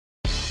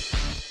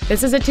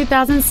This is a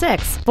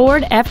 2006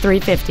 Ford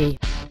F-350.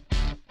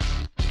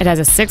 It has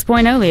a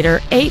 6.0-liter,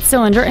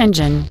 8-cylinder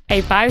engine,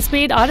 a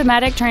 5-speed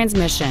automatic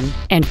transmission,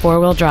 and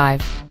 4-wheel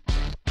drive.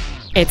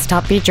 Its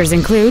top features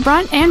include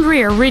front and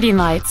rear reading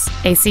lights,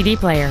 a CD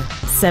player,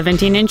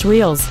 17-inch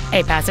wheels,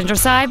 a passenger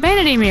side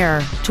vanity mirror,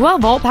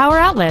 12-volt power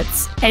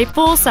outlets, a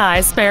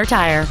full-size spare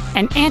tire,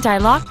 an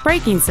anti-lock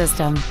braking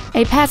system,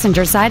 a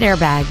passenger side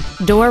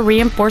airbag, door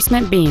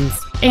reinforcement beams,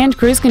 and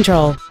cruise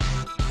control.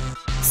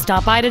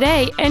 Stop by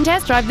today and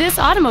test drive this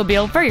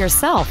automobile for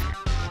yourself.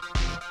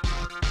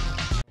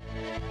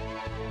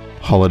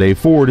 Holiday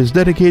Ford is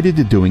dedicated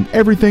to doing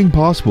everything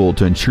possible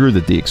to ensure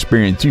that the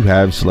experience you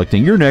have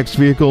selecting your next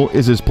vehicle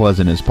is as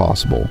pleasant as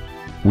possible.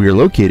 We are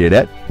located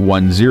at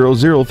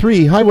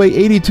 1003 Highway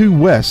 82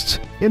 West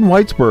in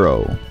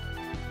Whitesboro.